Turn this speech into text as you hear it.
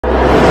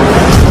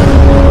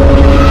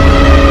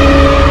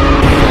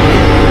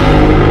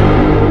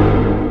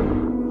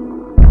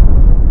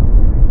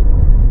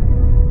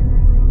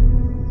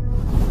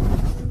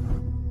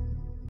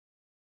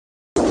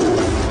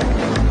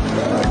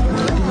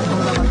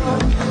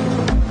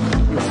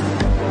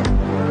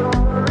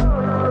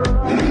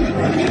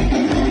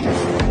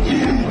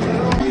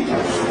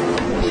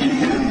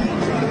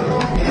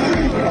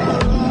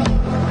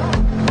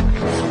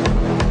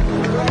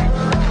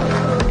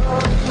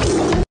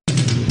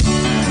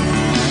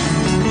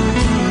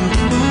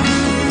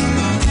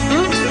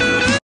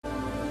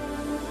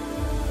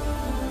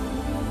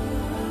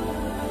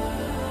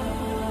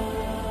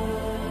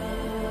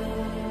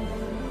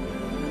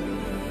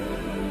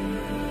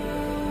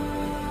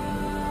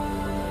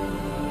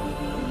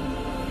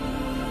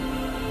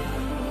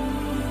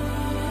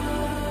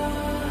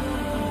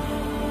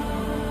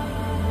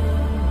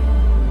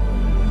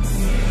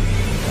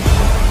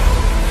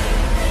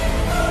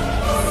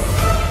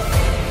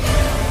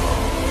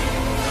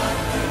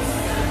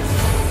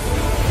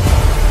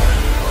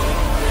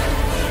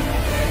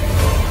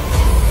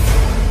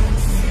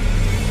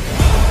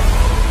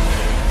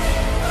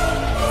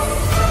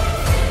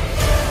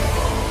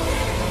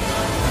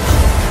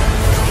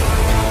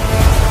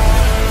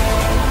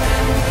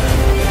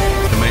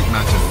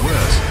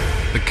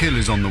kill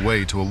is on the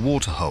way to a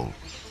waterhole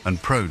and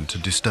prone to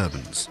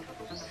disturbance. The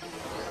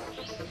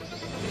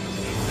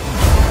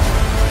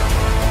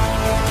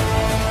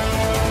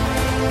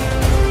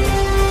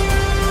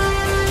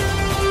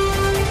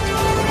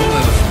bull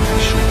elephant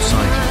is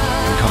short-sighted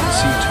and can't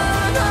see too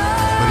well,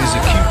 but his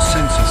acute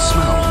sense of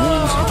smell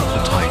warns him of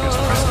the tiger's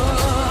presence.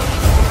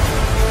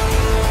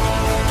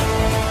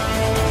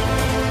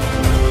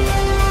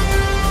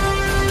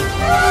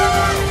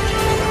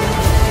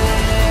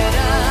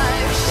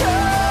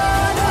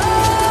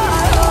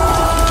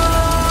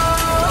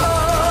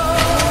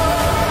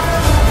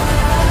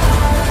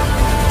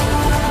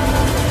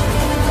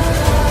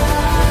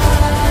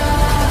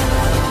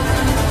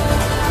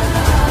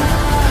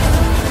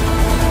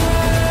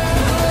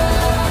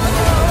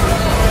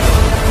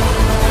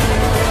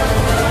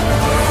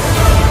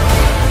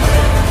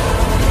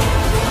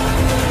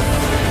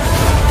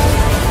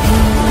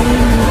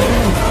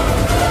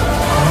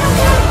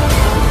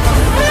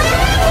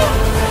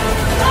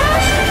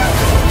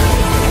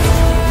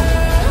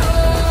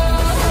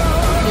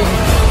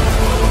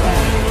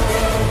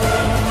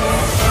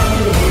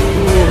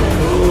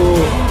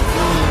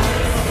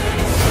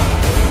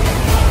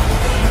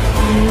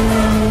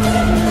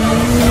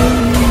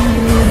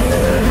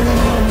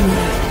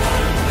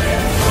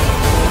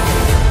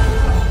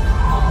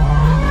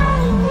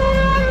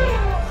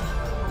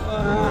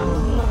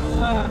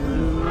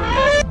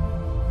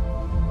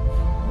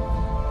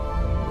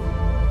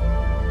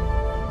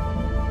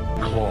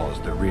 Claws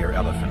the rear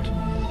elephant.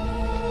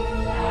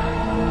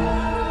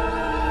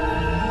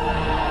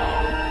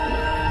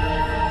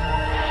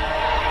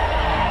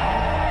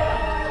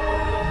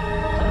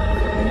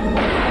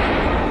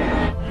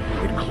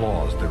 It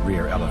claws the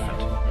rear elephant.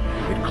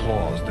 It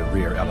claws the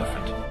rear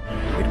elephant.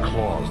 It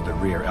claws the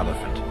rear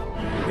elephant.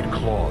 It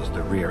claws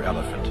the rear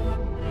elephant.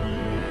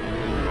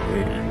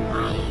 It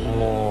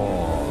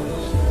claws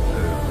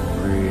the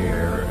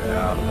rear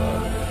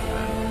elephant.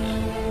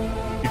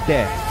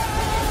 Death.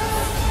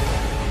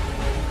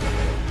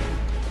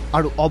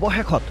 আৰু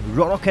অৱশেষত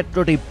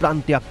ৰণক্ষেত্ৰতেই প্ৰাণ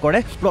ত্যাগ কৰে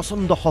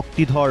প্ৰচণ্ড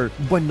শক্তিধৰ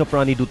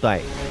বন্যপ্ৰাণী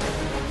দুটাই।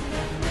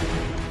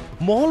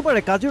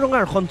 মঙলবাৰে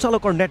কাজিৰঙাৰ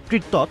সঞ্চালকৰ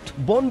নেতৃত্বত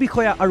বন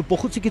বিষয়া আৰু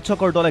পশু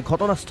চিকিৎসকৰ দলে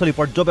ঘটনাস্থলী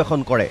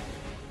পৰ্যবেক্ষণ কৰে।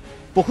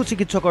 পশু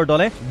চিকিৎসকৰ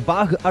দলে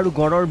বাঘ আৰু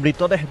গড়ৰ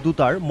মৃতদেহ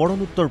দুটাৰ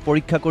মৰণোত্তৰ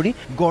পৰীক্ষা কৰি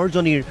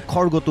গড়জনীৰ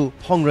খৰ্গটো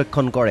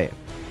সংৰক্ষণ কৰে।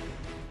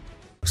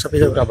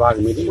 সফেদটা বাঘ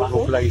মেলি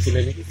ভোক লাগিছিলে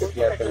নেকি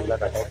তেতিয়া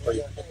তেওঁবিলাক আটাইক কৰি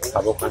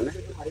খাব কাৰণে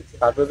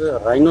তাৰপিছত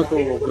ৰাইনটো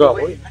উগ্ৰ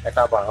হৈ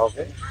এটা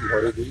বাঘকে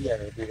ভৰি দি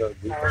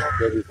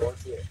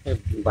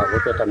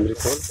বাঘটো এটা মৃত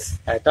হ'ল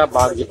এটা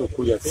বাঘ যিটো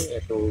শুই আছে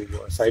এইটো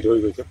চাইড হৈ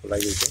গৈছে পলাই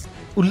গৈছে।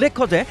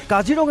 উল্লেখ্য যে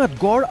কাজিৰঙাত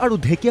গড় আৰু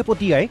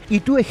ঢেকীয়াপতীয়াই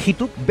ইটোৱে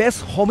সিটোক বেছ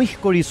সমীহ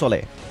কৰি চলে।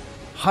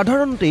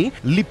 সাধাৰণতেই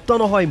লিপ্ত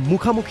নহয়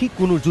মুখামুখি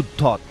কোনো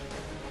যুদ্ধত।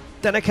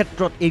 তেনে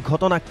ক্ষেত্ৰত এই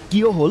ঘটনা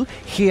কিয় হ'ল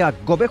সেয়া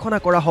গৱেষণা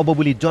কৰা হ'ব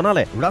বুলি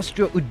জনালে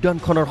ৰাষ্ট্ৰীয়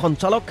উদ্যানখনৰ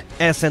সঞ্চালক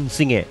SN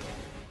সিঙে।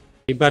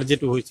 এইবাৰ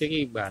যেটো হৈছে কি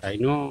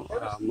ৰাইনো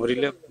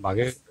মৰিলে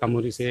বাঘে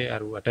কামুৰিছে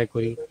আৰু এটাক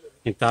কৰি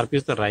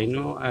তাৰপিছত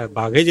ৰাইনো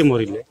বাঘে যে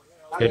মৰিলে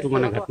সেইটো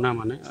মানে ঘটনা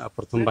মানে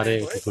প্ৰথমবাৰে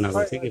শুনা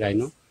গৈছে কি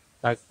ৰাইনো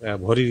তাক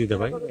ভৰি দি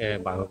দেবাই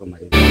বাঘকে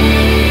মাৰি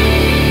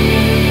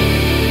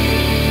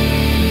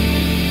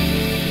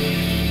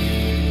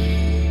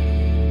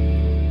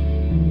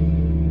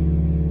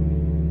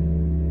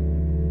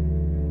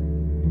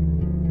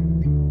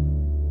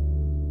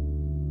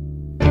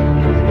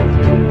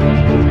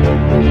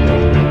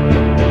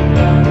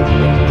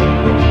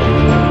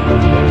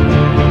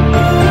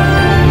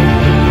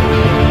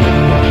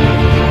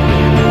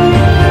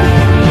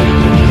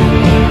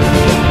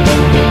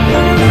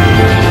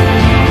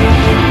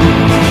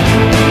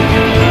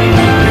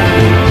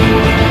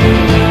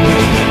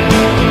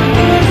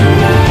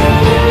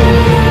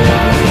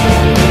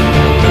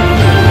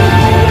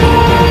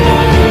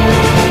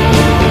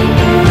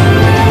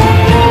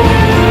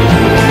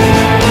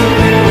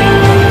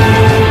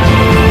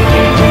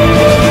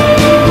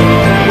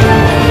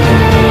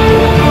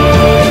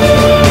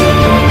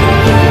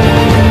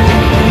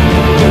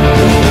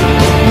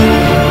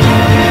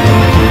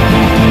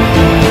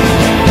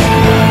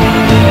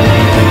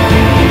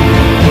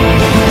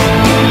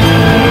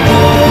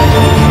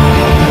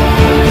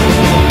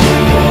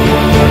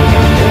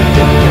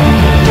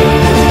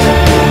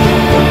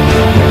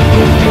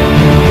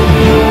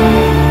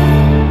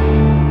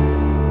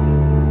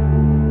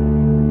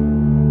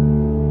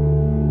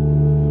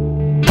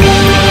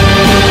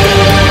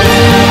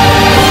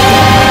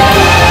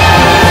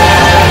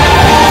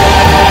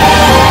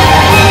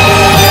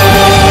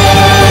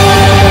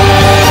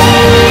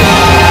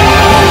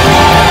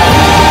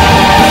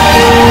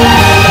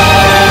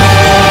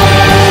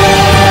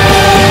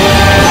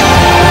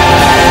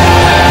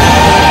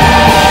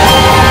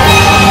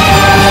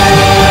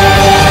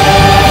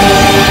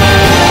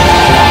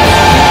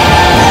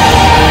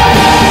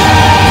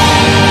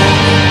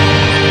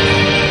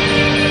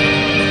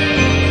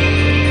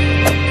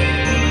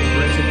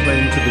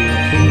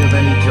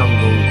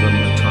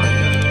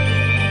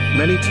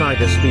Many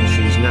tiger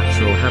species'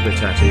 natural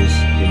habitat is,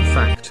 in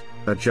fact,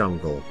 a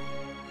jungle.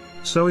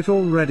 So it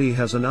already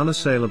has an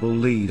unassailable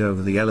lead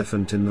over the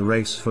elephant in the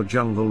race for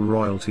jungle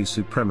royalty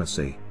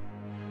supremacy.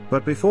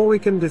 But before we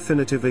can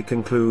definitively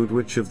conclude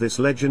which of this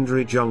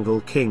legendary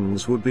jungle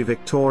kings would be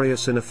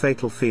victorious in a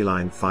fatal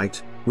feline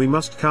fight, we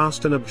must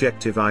cast an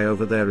objective eye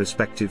over their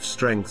respective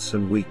strengths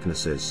and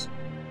weaknesses.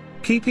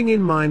 Keeping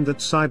in mind that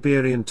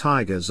Siberian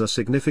tigers are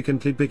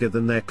significantly bigger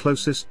than their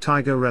closest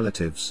tiger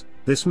relatives,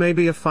 this may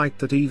be a fight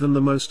that even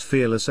the most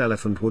fearless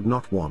elephant would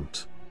not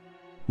want.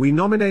 We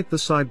nominate the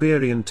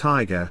Siberian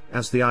tiger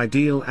as the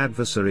ideal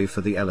adversary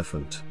for the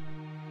elephant.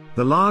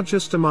 The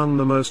largest among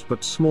the most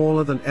but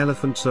smaller than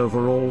elephant's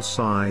overall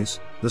size,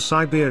 the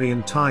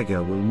Siberian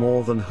tiger will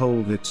more than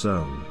hold its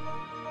own.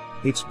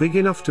 It's big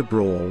enough to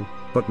brawl,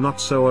 but not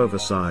so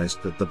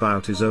oversized that the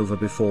bout is over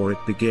before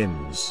it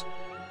begins.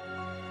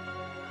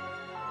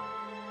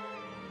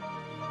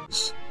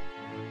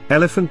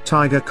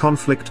 Elephant-tiger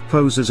conflict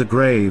poses a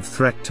grave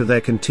threat to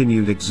their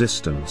continued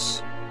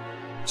existence.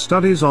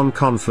 Studies on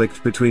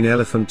conflict between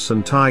elephants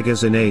and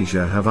tigers in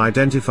Asia have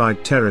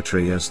identified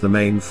territory as the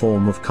main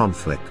form of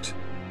conflict.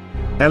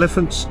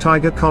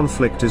 Elephant-tiger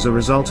conflict is a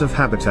result of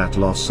habitat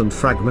loss and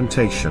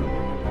fragmentation.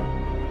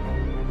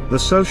 The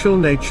social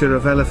nature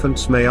of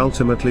elephants may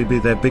ultimately be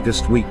their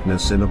biggest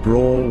weakness in a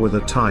brawl with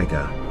a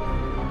tiger.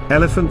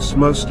 Elephants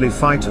mostly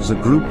fight as a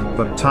group,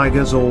 but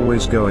tigers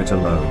always go it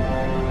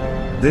alone.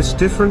 This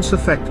difference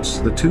affects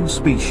the two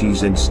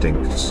species'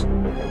 instincts.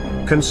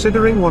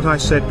 Considering what I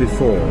said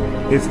before,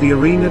 if the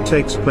arena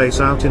takes place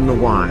out in the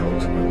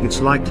wild, it's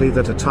likely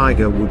that a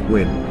tiger would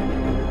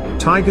win.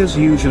 Tigers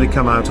usually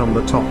come out on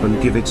the top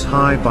and give its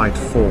high bite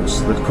force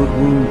that could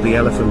wound the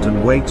elephant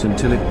and wait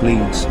until it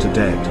bleeds to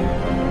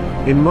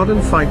death. In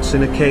modern fights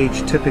in a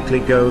cage typically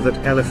go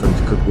that elephant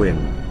could win.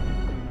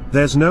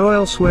 There's no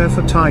elsewhere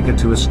for tiger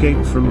to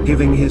escape from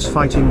giving his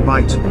fighting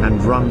bite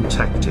and run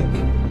tactic.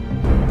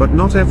 But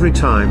not every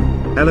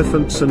time.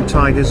 Elephants and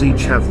tigers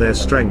each have their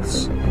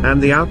strengths, and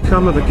the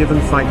outcome of a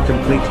given fight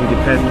completely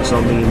depends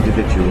on the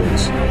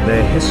individuals,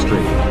 their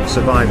history,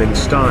 surviving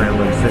style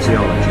and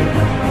physiology.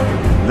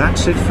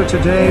 That's it for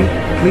today.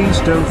 Please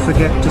don't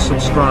forget to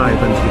subscribe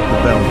and hit the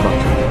bell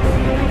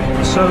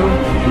button. So,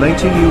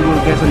 later you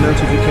will get a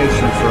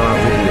notification for our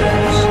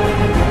videos.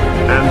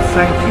 And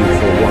thank you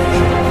for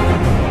watching.